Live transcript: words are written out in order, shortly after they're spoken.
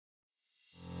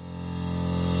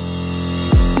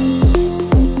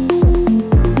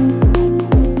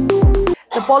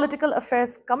Political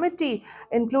Affairs Committee,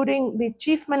 including the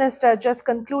Chief Minister, just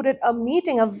concluded a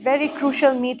meeting, a very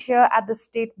crucial meet here at the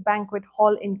State Banquet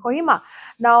Hall in Kohima.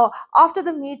 Now, after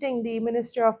the meeting, the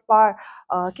Minister of Power,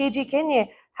 KG Kenye,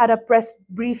 had a press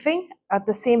briefing at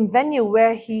the same venue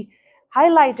where he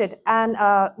highlighted and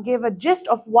gave a gist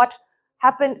of what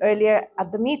happened earlier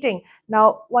at the meeting.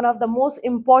 Now, one of the most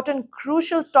important,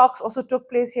 crucial talks also took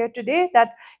place here today.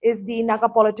 That is the Naga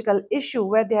political issue,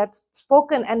 where they had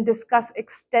spoken and discussed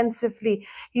extensively.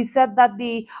 He said that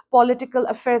the Political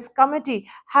Affairs Committee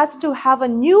has to have a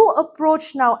new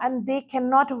approach now, and they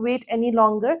cannot wait any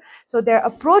longer. So their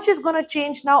approach is going to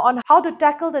change now on how to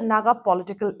tackle the Naga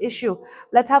political issue.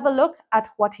 Let's have a look at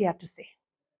what he had to say.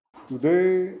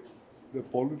 Today, the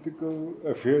Political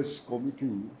Affairs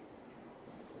Committee,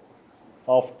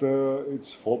 after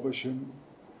its formation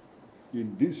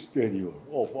in this tenure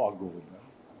of our government,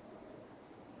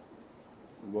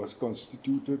 was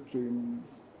constituted in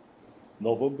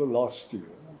November last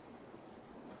year.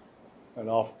 And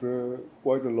after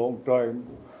quite a long time,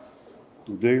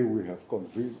 today we have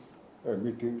convened a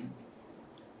meeting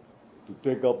to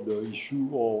take up the issue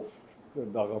of the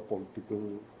Naga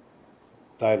political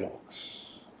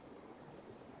dialogues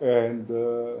and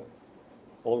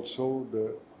also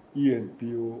the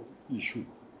ENPO issue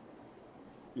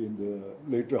in the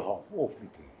later half of the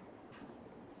day.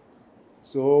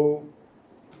 So,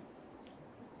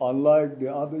 unlike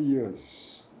the other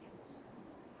years,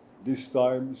 this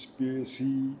time PAC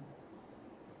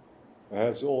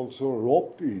has also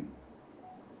roped in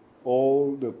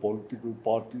all the political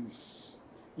parties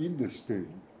in the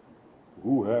state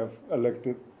who have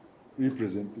elected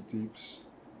representatives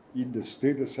in the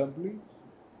State Assembly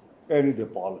and in the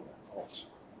Parliament also.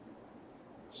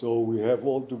 So we have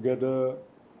altogether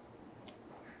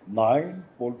 9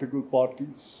 political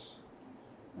parties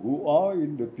who are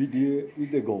in the PDA,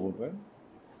 in the government,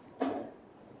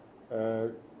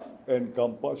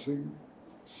 encompassing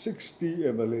 60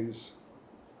 MLAs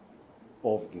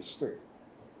of the state,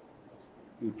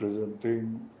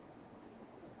 representing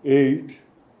 8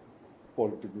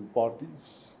 political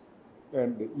parties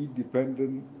and the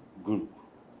independent group,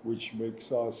 which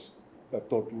makes us a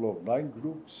total of 9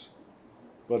 groups.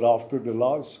 But after the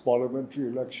last parliamentary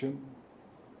election,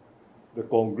 the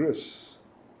Congress,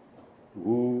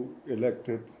 who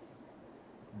elected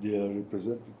their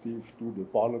representative to the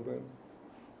parliament,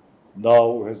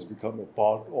 now has become a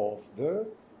part of the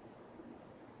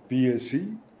PAC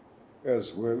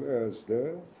as well as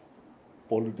the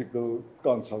political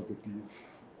consultative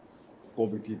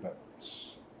committee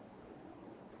members.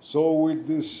 So with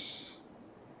these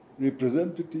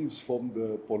representatives from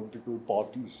the political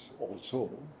parties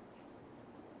also,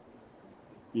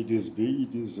 it is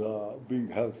being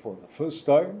held for the first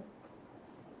time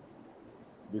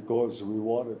because we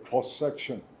want a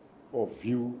cross-section of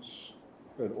views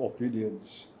and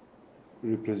opinions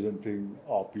representing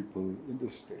our people in the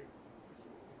state.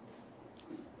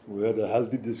 We had a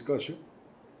healthy discussion.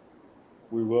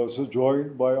 We were also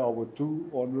joined by our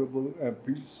 2 honorable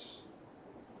MPs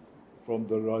from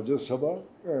the Rajya Sabha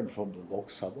and from the Lok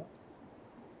Sabha.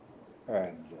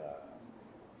 And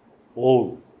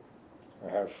all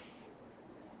have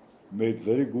made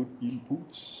very good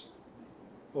inputs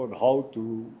on how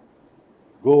to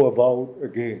go about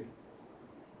again,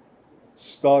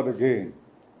 start again,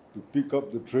 to pick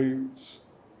up the trails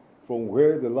from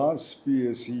where the last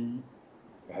PAC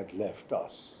had left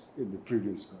us in the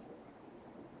previous government.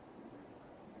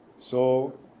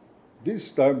 So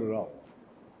this time around,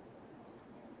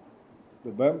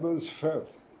 the members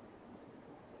felt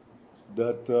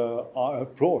that our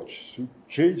approach should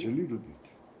change a little bit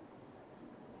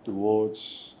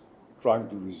towards trying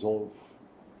to resolve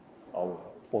our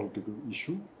political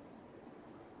issue.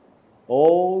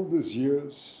 All these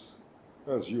years,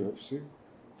 as you have seen,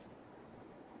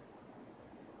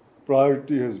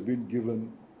 priority has been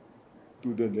given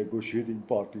to the negotiating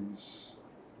parties,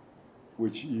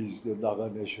 which is the Naga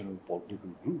national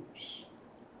political groups.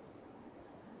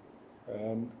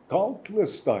 And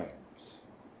countless times,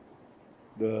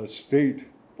 the State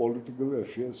Political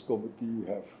Affairs Committee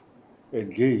have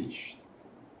engaged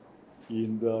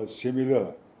in the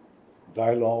similar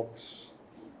dialogues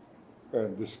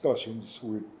and discussions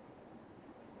with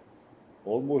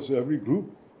almost every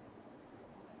group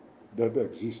that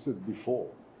existed before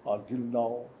until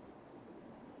now,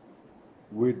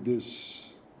 with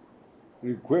this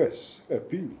request,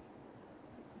 appeal,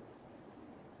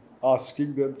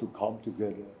 asking them to come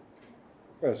together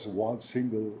as one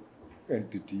single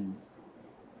entity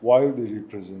while they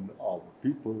represent our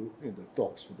people in the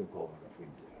talks with the government of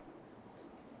India.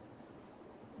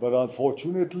 But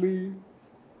unfortunately,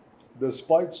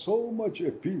 despite so much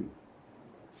appeal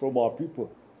from our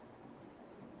people,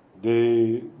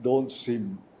 they don't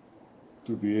seem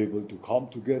to be able to come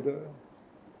together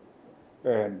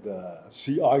and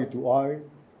see eye to eye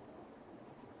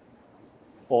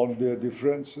on their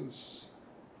differences,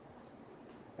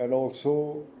 and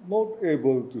also not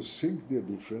able to sink their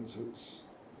differences,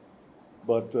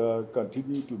 but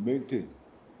continue to maintain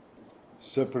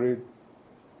separate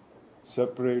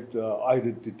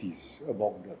identities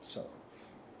among themselves.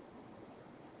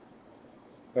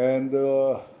 And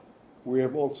we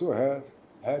have also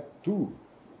had two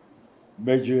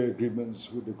major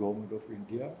agreements with the government of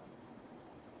India,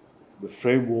 the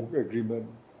framework agreement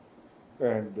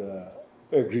and the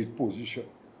agreed position,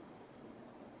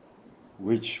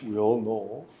 which we all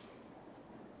know of.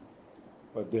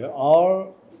 But there are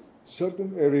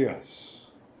certain areas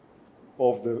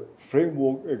of the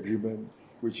framework agreement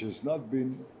which has not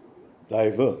been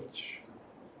divulged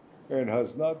and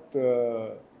has not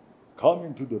come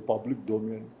into the public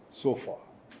domain so far.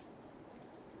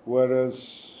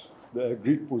 Whereas the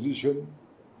agreed position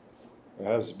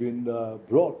has been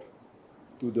brought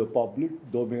to the public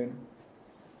domain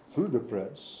through the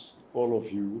press, all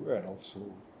of you, and also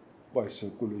by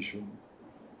circulation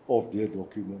of their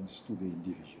documents to the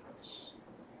individuals.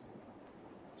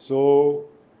 So,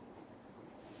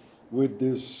 with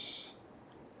this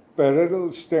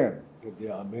parallel stand that they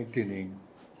are maintaining,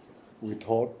 we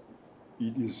thought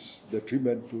it is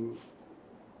detrimental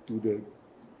to the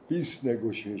peace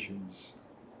negotiations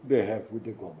they have with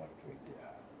the government of India.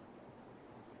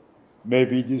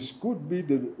 Maybe this could be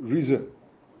the reason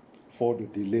for the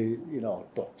delay in our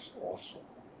talks also.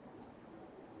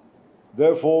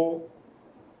 Therefore,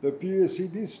 the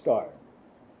PAC this time,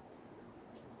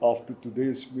 after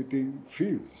today's meeting,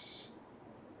 feels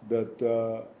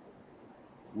that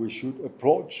we should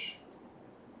approach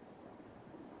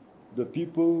the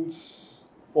people's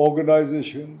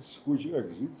organizations which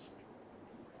exist,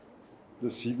 the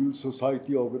civil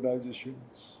society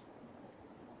organizations,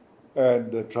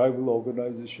 and the tribal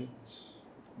organizations,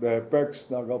 the apex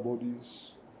Naga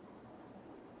bodies,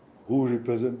 who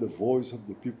represent the voice of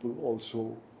the people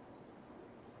also,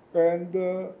 and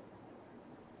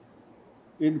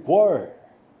inquire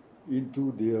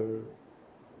into their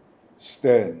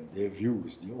stand, their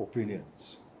views, their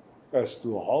opinions as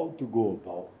to how to go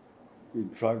about in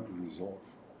trying to resolve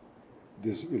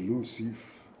this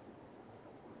elusive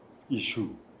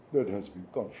issue that has been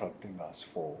confronting us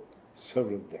for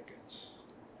several decades.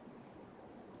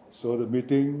 So the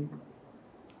meeting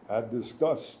had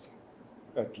discussed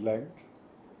at length,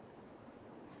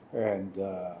 and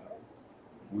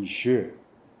we share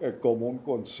a common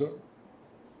concern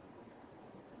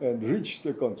and reached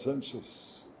a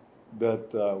consensus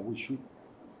that we should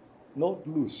not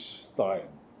lose time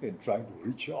in trying to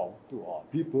reach out to our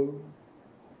people,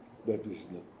 that is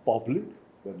the public,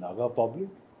 the Naga public,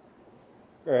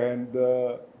 and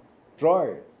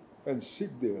try and seek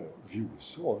their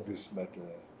views on this matter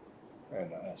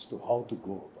and as to how to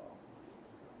go about.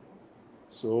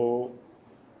 So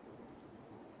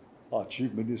our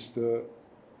Chief Minister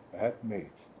had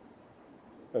made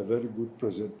a very good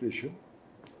presentation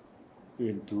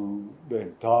into the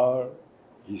entire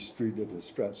history that has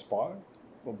transpired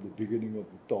from the beginning of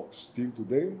the talks till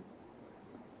today.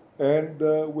 And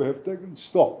we have taken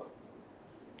stock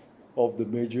of the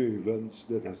major events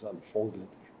that has unfolded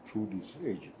through these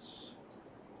ages.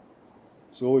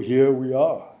 So here we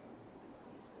are,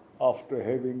 after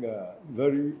having a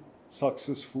very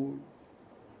successful,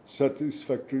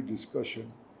 satisfactory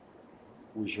discussion.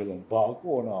 We shall embark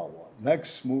on our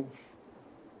next move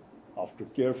after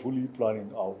carefully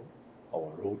planning out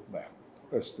our roadmap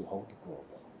as to how to go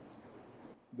about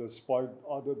it. Despite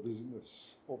other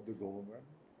business of the government,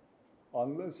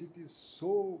 unless it is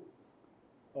so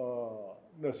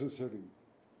necessary,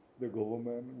 the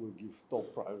government will give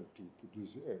top priority to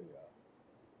this area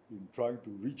in trying to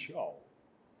reach out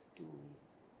to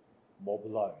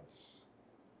mobilize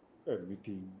a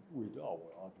meeting with our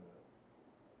other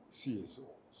CSO,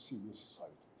 civil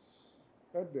societies,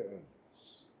 at the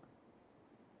earliest.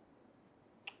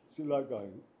 See, like I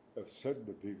have said in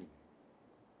the beginning,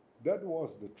 that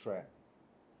was the trend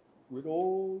with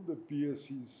all the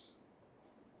PSCs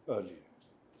earlier.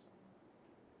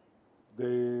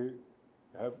 They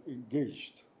have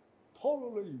engaged,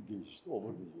 thoroughly engaged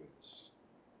over the years.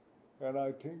 And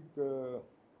I think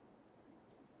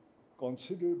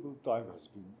considerable time has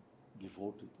been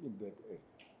devoted in that area.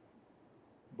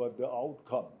 But the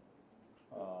outcome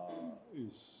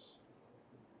is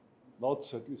not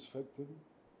satisfactory,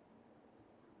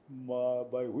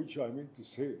 by which I mean to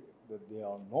say that they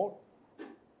are not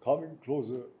coming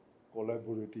closer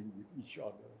collaborating with each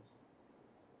other.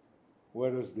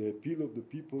 Whereas the appeal of the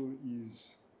people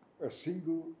is a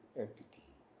single entity.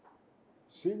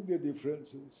 Sing their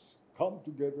differences, come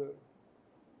together,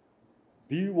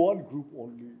 be one group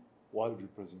only while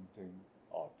representing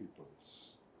our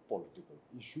people's political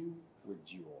issue with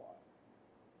GOI.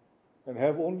 And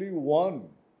have only one,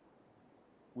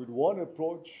 with one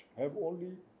approach, have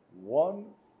only one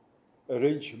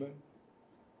arrangement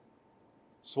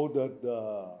so that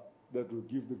that will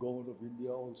give the government of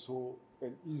India also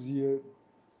an easier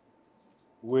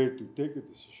way to take a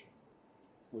decision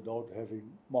without having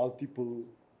multiple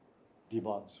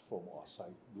demands from our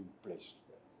side being placed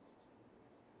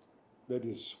there. That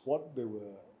is what they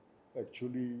were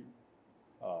actually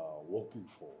working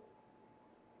for.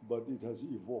 But it has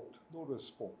evoked no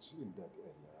response in that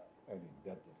area and in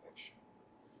that direction.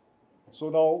 So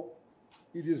now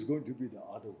it is going to be the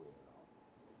other way around.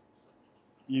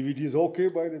 If it is okay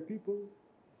by the people,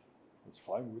 it's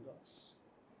fine with us.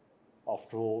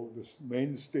 After all, the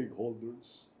main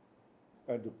stakeholders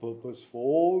and the purpose for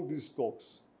all these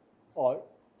talks are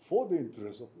for the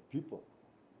interest of the people.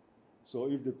 So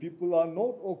if the people are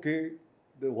not okay,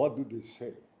 then what do they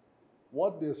say?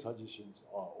 What their suggestions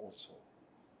are also.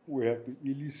 We have to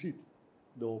elicit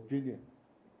the opinion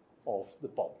of the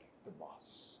public, the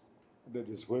mass. That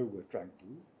is where we're trying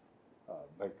to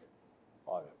make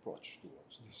our approach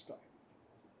towards this time.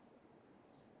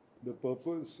 The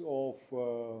purpose of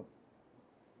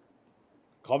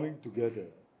coming together,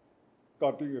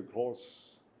 cutting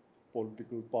across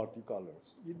political party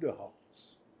colors in the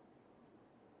House,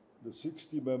 the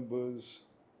 60 members'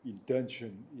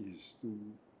 intention is to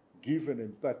give an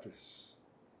impetus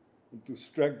and to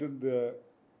strengthen the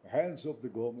hands of the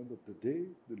government of the day,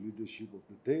 the leadership of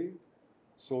the day,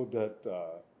 so that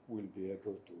we'll be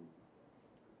able to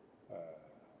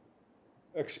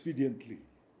expediently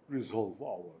resolve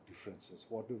our differences,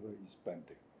 whatever is pending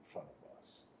in front of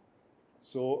us.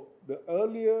 So the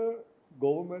earlier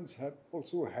governments had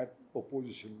also had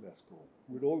opposition, let's go,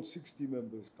 with all 60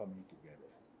 members coming together.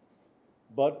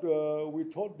 But we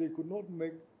thought they could not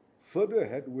make further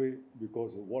headway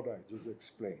because of what I just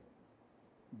explained,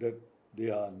 that they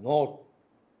are not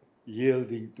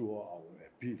yielding to our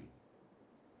appeal.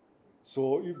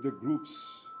 So if the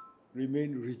groups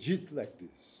remain rigid like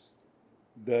this,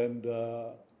 then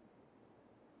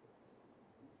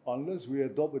unless we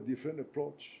adopt a different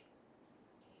approach,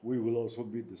 we will also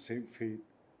meet the same fate,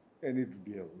 and it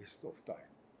will be a waste of time.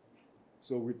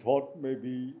 So we thought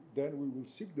maybe then we will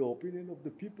seek the opinion of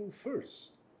the people first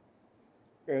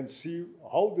and see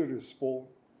how they respond,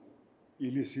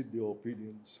 elicit their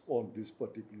opinions on this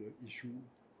particular issue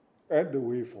and the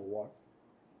way forward,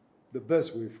 the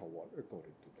best way forward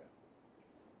according to them.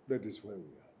 That is where we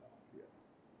are now here.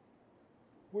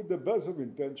 With the best of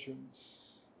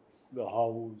intentions, the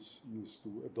House used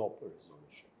to adopt a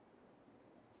resolution.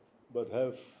 But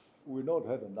have we not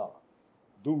had enough?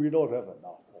 Do we not have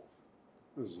enough of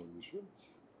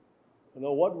resolutions?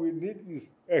 Now what we need is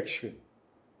action.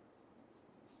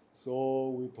 So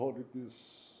we thought it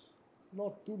is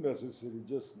not too necessary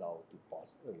just now to pass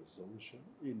a resolution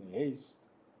in haste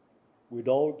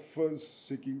without first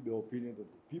seeking the opinion of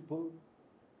the people.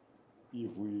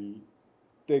 If we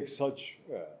take such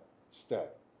a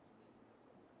step,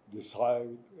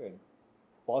 decide and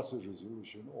pass a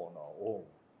resolution on our own,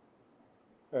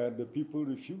 and the people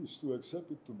refuse to accept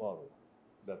it tomorrow,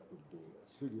 that would be a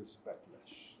serious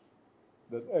backlash.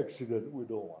 That accident we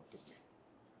don't want to make.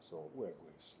 So we're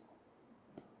going slow.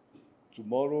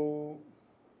 Tomorrow,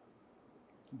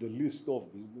 the list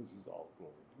of business is out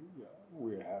already. Yeah,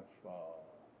 we have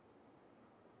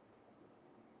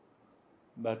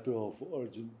matter of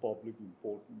urgent public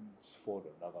importance for the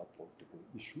Naga political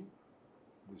issue.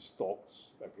 These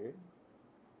talks again,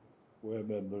 where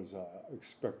members are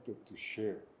expected to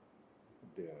share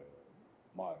their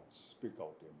minds, speak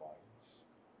out their minds.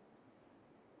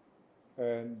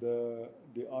 And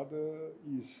the other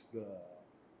is the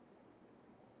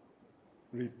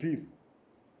repeal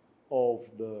of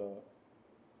the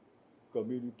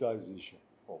communitization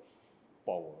of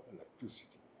power,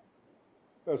 electricity.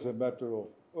 As a matter of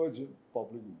urgent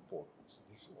public importance,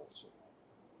 this also.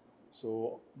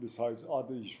 So besides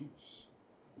other issues,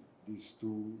 these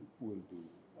two will be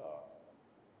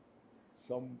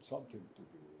something to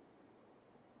be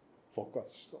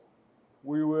focused on.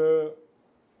 We were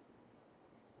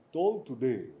told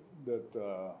today that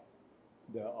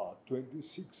there are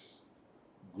 26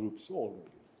 groups already.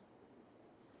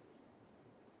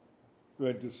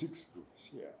 26 groups,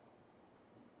 yeah.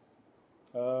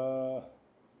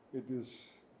 It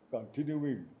is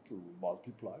continuing to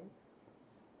multiply.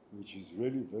 which is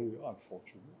really very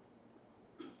unfortunate.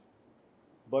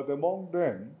 But among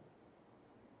them,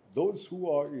 those who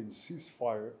are in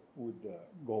ceasefire with the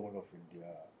government of India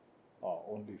are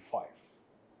only five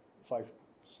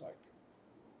groups, I think.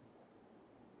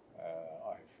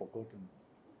 I have forgotten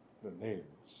the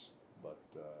names, but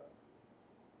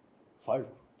five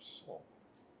groups.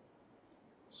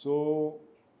 So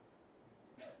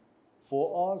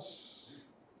for us,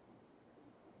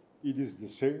 it is the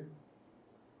same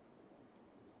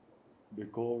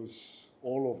because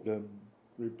all of them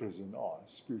represent our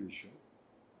aspiration.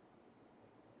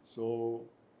 So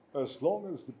as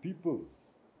long as the people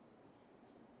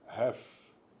have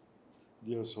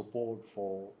their support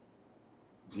for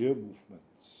their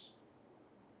movements,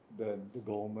 then the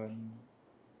government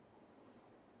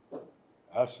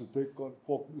has to take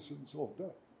cognizance of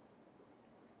that.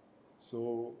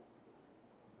 So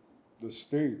the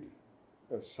state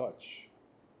as such,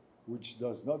 which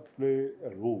does not play a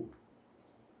role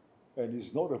and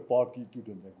is not a party to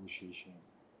the negotiation,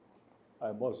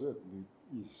 I must admit,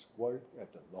 is quite at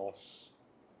a loss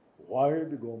why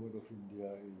the government of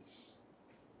India is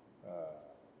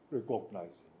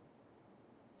recognizing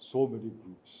so many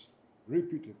groups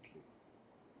repeatedly,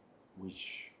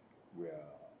 which we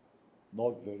are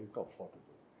not very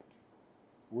comfortable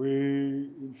with. We,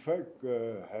 in fact,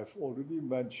 have already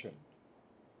mentioned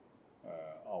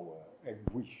our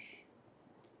anguish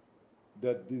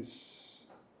that this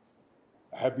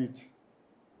habit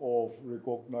of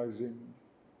recognizing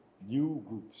new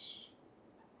groups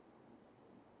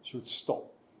should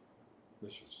stop. They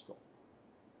should stop.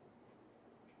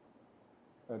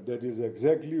 And that is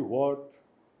exactly what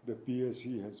the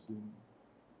PSC has been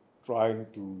trying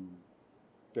to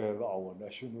tell our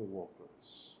national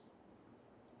workers,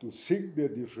 to sink their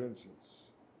differences,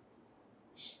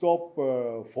 stop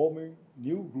forming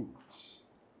new groups,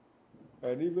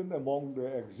 and even among the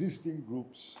existing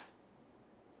groups,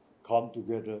 come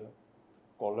together,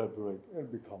 collaborate, and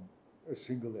become a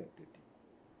single entity.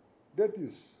 That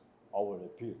is our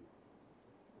appeal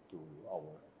to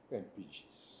our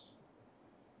MPGs.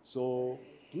 So,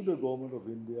 to the government of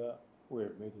India, we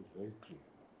have made it very clear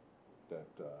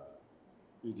that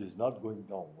it is not going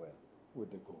down well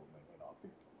with the government and our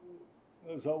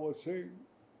people. As I was saying,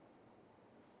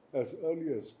 as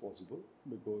early as possible,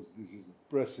 because this is a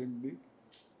pressing need,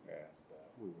 and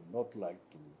we would not like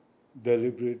to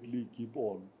deliberately keep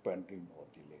on pending or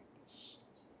delaying this.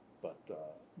 But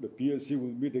the PSC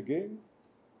will meet again,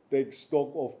 take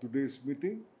stock of today's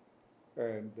meeting,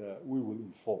 and we will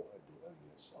inform at the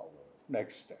earliest our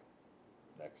next step.